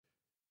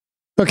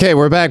Okay,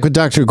 we're back with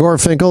Dr.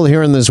 Gorfinkel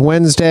here on this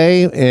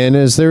Wednesday, and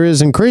as there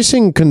is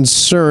increasing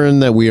concern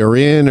that we are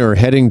in or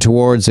heading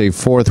towards a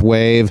fourth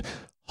wave,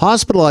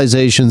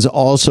 hospitalizations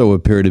also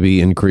appear to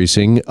be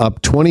increasing,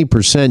 up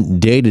 20%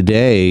 day to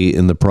day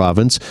in the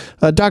province.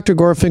 Dr.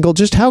 Gorfinkel,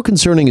 just how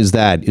concerning is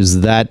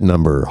that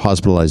number,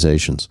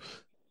 hospitalizations?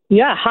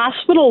 Yeah,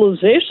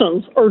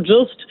 hospitalizations are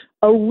just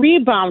a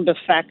rebound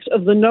effect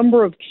of the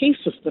number of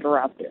cases that are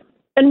out there.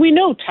 And we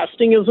know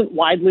testing isn't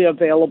widely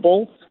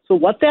available. So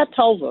what that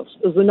tells us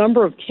is the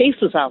number of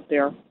cases out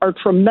there are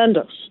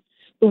tremendous.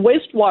 The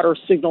wastewater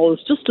signal is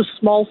just a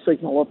small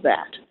signal of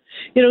that.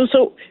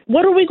 So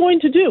what are we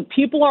going to do?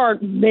 People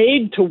aren't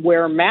made to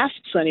wear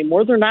masks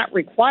anymore. They're not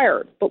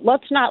required. But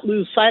let's not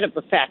lose sight of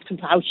the fact of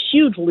how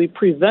hugely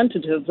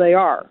preventative they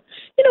are.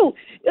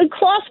 A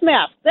cloth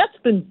mask, that's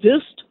been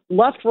dissed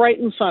left, right,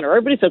 and center.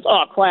 Everybody says,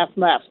 cloth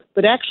mask.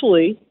 But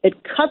actually, it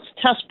cuts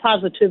test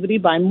positivity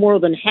by more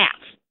than half.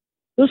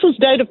 This is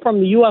data from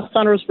the U.S.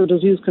 Centers for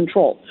Disease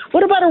Control.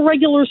 What about a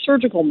regular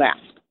surgical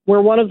mask?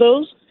 Wear one of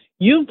those.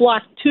 You've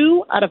blocked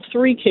 2 out of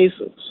 3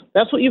 cases.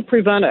 That's what you've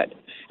prevented.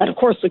 And, of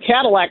course, the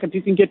Cadillac, if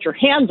you can get your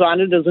hands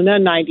on it, is an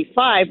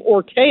N95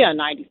 or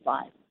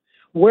KN95.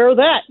 Wear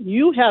that.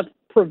 You have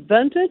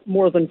prevented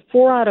more than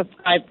 4 out of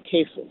 5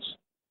 cases.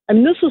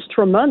 And this is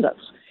tremendous.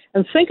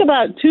 And think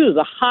about, too,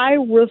 the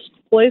high-risk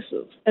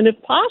places. And if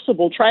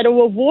possible, try to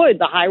avoid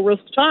the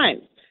high-risk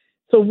times.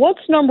 So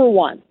what's number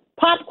one?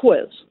 Pop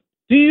quiz.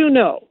 Do you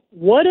know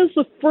what is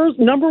the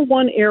number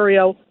one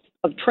area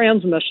of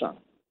transmission?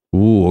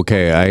 Ooh,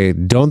 okay. I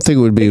don't think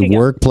it would be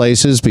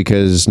workplaces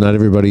because not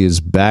everybody is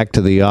back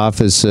to the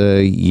office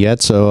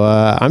yet. So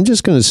I'm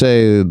just going to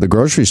say the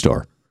grocery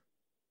store.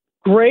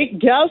 Great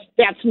guess.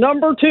 That's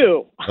number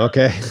 2.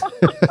 Okay.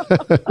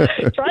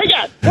 Try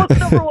again. What's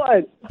number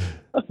 1?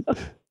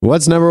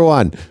 What's number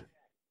 1?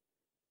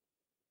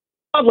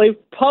 Probably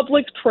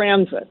public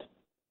transit.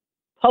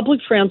 Public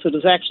transit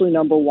is actually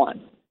number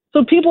 1.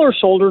 So people are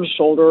shoulder to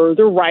shoulder.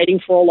 They're riding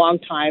for a long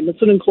time.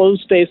 It's an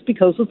enclosed space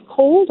because it's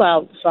cold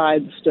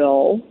outside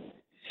still.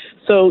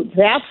 So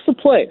that's the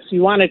place.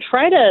 You want to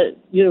try to,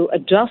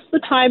 adjust the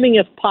timing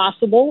if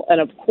possible, and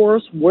of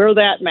course, wear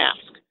that mask.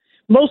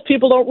 Most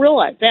people don't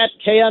realize that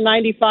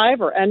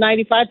KN95 or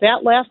N95,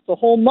 that lasts a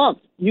whole month.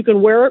 You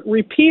can wear it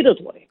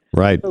repeatedly.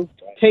 Right. So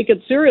take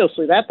it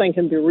seriously. That thing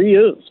can be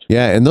reused.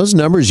 Yeah, and those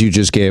numbers you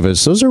just gave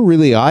us, those are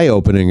really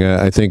eye-opening,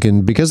 I think.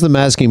 And because the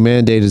masking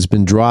mandate has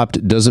been dropped,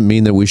 it doesn't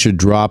mean that we should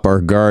drop our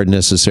guard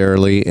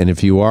necessarily. And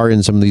if you are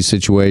in some of these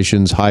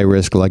situations, high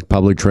risk like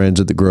public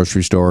transit, the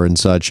grocery store and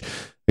such,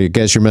 I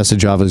guess your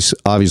message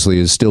obviously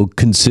is still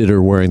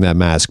consider wearing that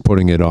mask,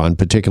 putting it on,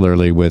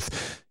 particularly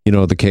with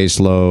the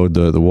caseload,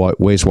 the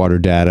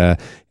wastewater data,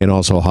 and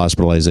also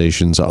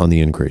hospitalizations on the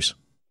increase.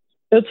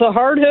 It's a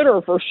hard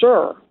hitter for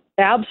sure.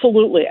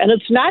 Absolutely. And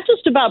it's not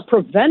just about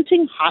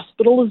preventing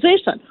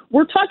hospitalization.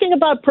 We're talking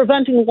about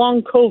preventing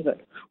long COVID.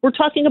 We're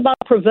talking about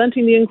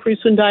preventing the increase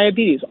in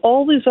diabetes,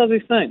 all these other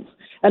things.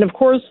 And of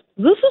course,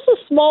 this is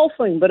a small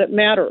thing, but it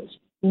matters.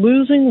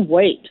 Losing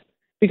weight.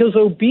 Because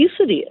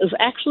obesity is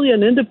actually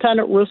an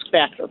independent risk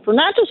factor for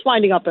not just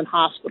winding up in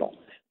hospital,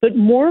 but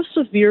more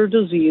severe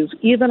disease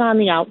even on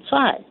the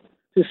outside.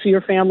 To see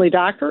your family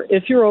doctor,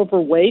 if you're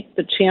overweight,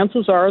 the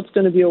chances are it's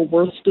going to be a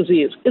worse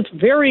disease. It's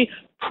very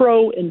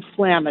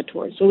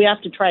pro-inflammatory, so we have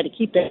to try to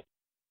keep it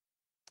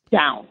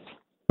down.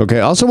 Okay,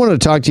 I also want to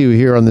talk to you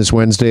here on this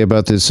Wednesday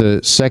about this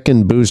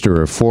second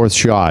booster or fourth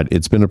shot.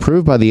 It's been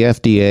approved by the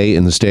FDA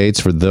in the States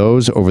for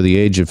those over the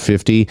age of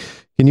 50.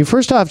 Can you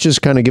first off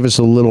just kind of give us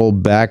a little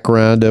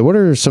background? What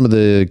are some of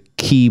the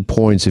key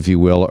points, if you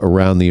will,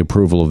 around the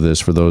approval of this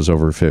for those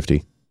over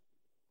 50?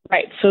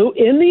 Right, so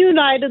in the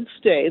United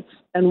States,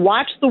 and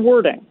watch the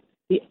wording,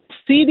 the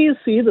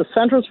CDC, the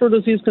Centers for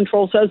Disease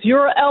Control, says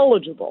you're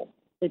eligible.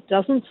 It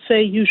doesn't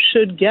say you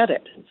should get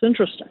it. It's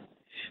interesting.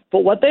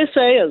 But what they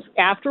say is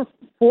after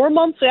 4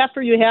 months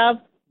after you have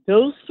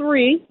dose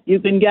 3, you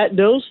can get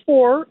dose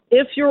 4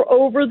 if you're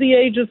over the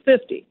age of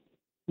 50.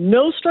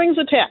 No strings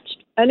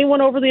attached. Anyone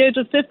over the age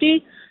of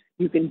 50,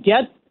 you can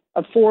get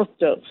a 4th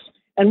dose.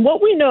 And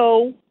what we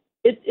know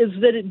is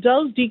that it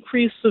does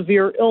decrease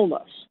severe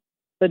illness.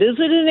 But is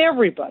it in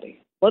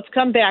everybody? Let's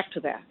come back to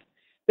that.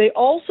 They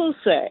also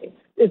say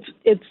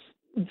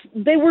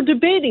they were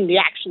debating the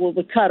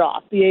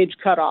cutoff, the age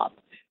cutoff.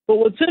 But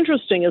what's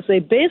interesting is they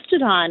based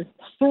it on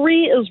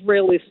 3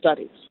 Israeli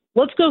studies.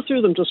 Let's go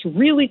through them just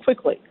really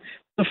quickly.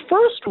 The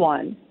first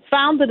one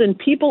found that in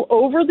people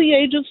over the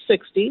age of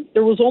 60,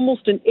 there was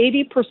almost an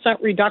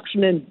 80%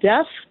 reduction in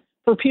death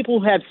for people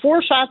who had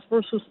 4 shots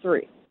versus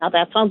 3. Now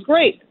that sounds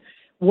great.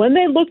 When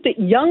they looked at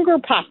younger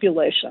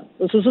population,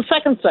 this is a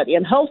second study,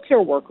 and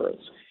healthcare workers,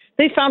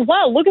 they found,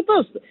 wow, look at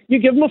this. You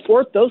give them a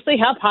 4th dose, they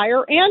have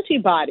higher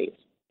antibodies.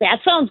 That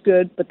sounds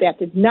good, but that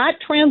did not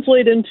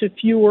translate into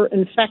fewer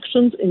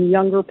infections in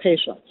younger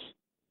patients.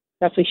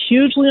 That's a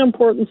hugely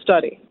important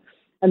study.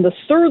 And the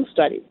third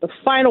study, the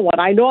final one,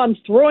 I know I'm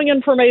throwing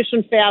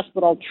information fast,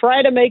 but I'll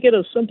try to make it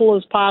as simple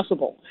as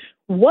possible.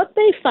 What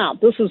they found,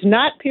 this is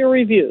not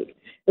peer-reviewed,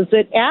 is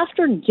that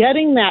after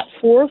getting that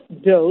 4th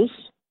dose,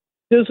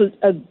 there's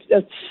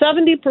a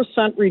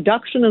 70%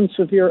 reduction in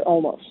severe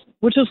illness,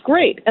 which is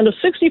great, and a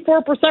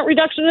 64%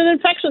 reduction in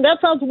infection. That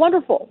sounds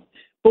wonderful.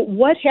 But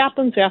what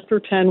happens after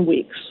 10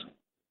 weeks?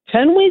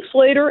 10 weeks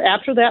later,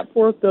 after that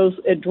fourth dose,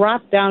 it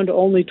dropped down to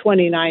only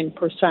 29%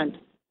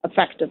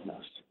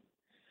 effectiveness.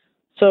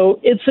 So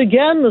it's,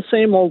 again, the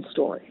same old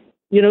story.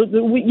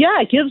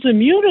 It gives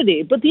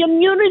immunity, but the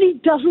immunity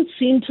doesn't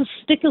seem to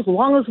stick as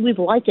long as we'd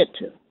like it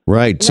to.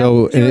 Right.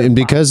 So, and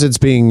because it's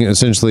being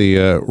essentially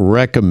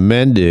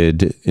recommended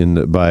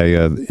by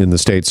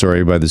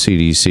the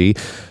CDC,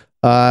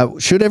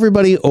 should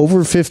everybody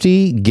over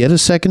 50 get a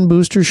second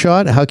booster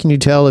shot? How can you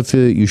tell if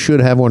you should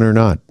have one or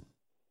not?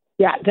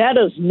 Yeah, that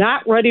is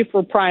not ready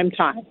for prime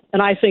time,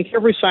 and I think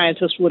every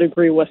scientist would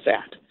agree with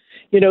that.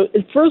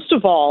 First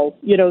of all,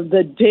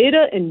 the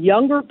data in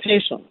younger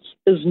patients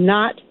is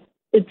not.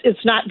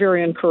 It's not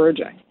very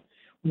encouraging.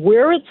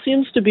 Where it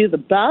seems to be the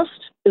best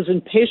is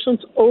in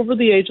patients over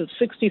the age of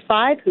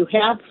 65 who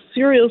have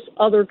serious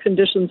other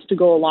conditions to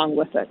go along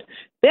with it.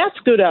 That's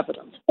good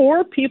evidence.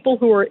 Or people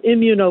who are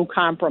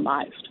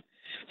immunocompromised.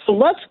 So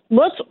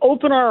let's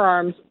open our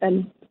arms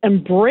and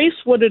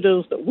embrace what it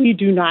is that we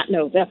do not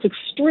know. That's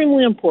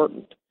extremely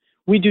important.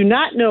 We do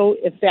not know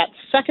if that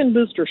second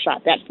booster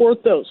shot, that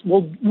fourth dose,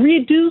 will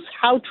reduce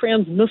how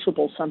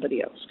transmissible somebody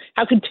is,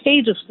 how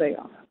contagious they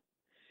are.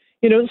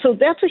 So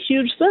that's a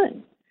huge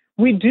thing.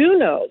 We do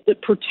know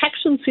that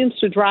protection seems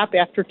to drop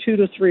after 2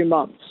 to 3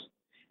 months.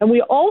 And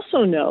we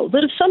also know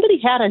that if somebody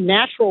had a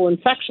natural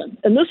infection,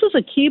 and this is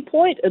a key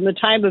point in the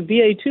time of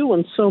BA2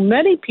 when so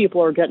many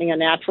people are getting a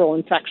natural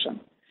infection,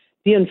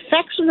 the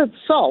infection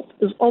itself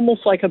is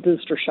almost like a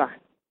booster shot.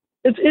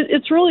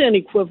 It's really an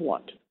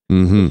equivalent.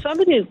 Mm-hmm.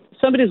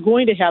 Somebody's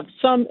going to have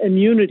some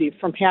immunity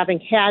from having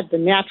had the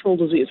natural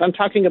disease. I'm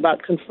talking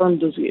about confirmed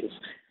disease.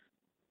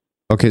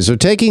 Okay, so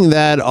taking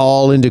that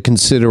all into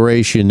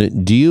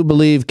consideration, do you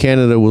believe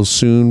Canada will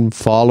soon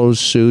follow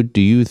suit?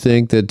 Do you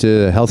think that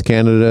Health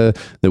Canada,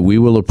 that we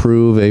will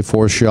approve a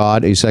fourth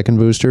shot, a second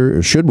booster,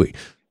 or should we?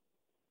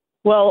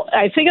 Well,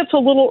 I think it's a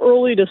little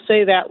early to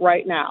say that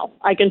right now.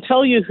 I can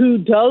tell you who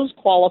does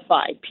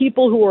qualify.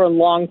 People who are in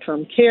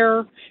long-term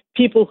care,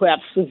 people who have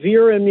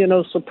severe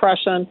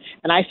immunosuppression,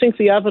 and I think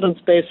the evidence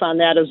base on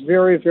that is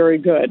very, very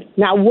good.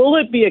 Now, will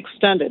it be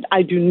extended?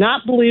 I do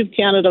not believe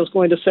Canada is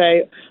going to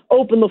say,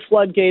 open the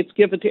floodgates,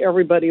 give it to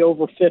everybody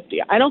over 50.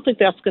 I don't think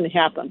that's going to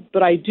happen.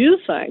 But I do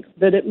think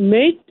that it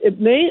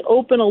may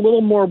open a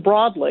little more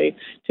broadly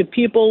to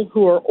people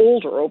who are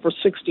older, over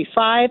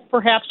 65,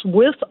 perhaps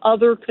with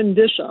other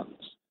conditions.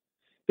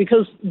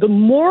 Because the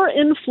more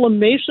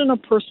inflammation a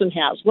person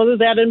has, whether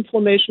that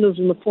inflammation is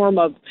in the form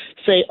of,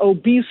 say,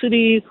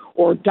 obesity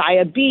or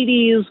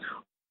diabetes,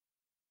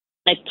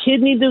 like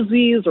kidney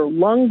disease or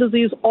lung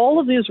disease, all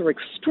of these are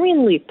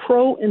extremely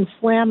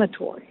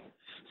pro-inflammatory.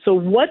 So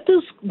what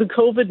does the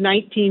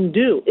COVID-19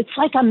 do? It's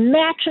like a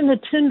match in a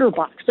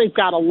tinderbox. They've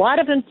got a lot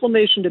of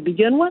inflammation to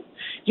begin with.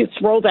 You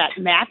throw that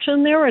match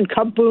in there and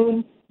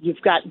kaboom,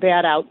 you've got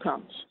bad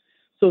outcomes.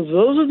 So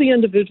those are the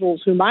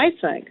individuals whom I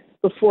think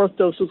the fourth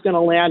dose is going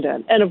to land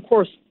in. And, of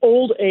course,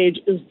 old age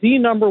is the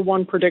number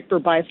one predictor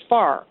by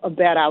far of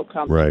bad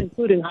outcomes, right,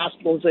 including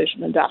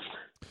hospitalization and death.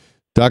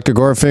 Dr.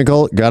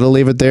 Gorfinkel, got to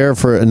leave it there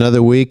for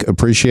another week.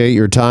 Appreciate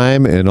your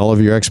time and all of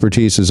your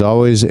expertise as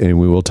always, and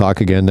we will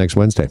talk again next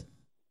Wednesday.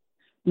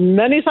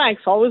 Many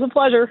thanks. Always a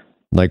pleasure.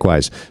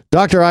 Likewise.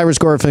 Dr. Iris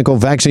Gorfinkel,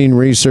 vaccine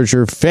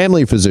researcher,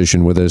 family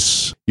physician with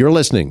us. You're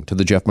listening to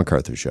The Jeff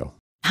MacArthur Show.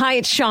 Hi,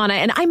 it's Shauna,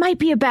 and I might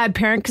be a bad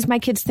parent because my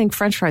kids think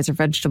French fries are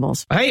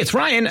vegetables. Hey, it's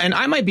Ryan, and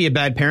I might be a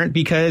bad parent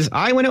because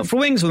I went out for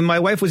wings when my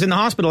wife was in the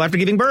hospital after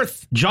giving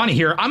birth. Johnny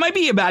here. I might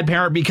be a bad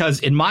parent because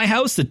in my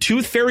house, the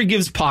tooth fairy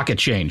gives pocket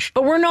change.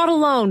 But we're not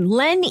alone.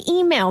 Len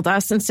emailed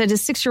us and said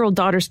his 6-year-old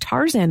daughter's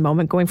Tarzan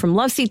moment going from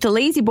love seat to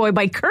lazy boy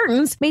by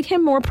curtains made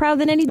him more proud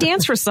than any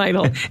dance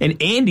recital. And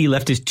Andy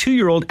left his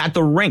 2-year-old at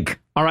the rink.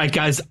 All right,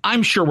 guys,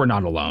 I'm sure we're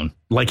not alone.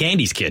 Like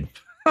Andy's kid.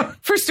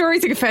 For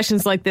stories and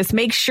confessions like this,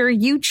 make sure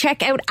you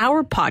check out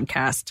our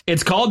podcast.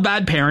 It's called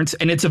Bad Parents,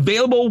 and it's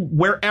available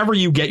wherever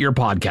you get your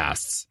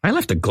podcasts. I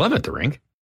left a glove at the rink.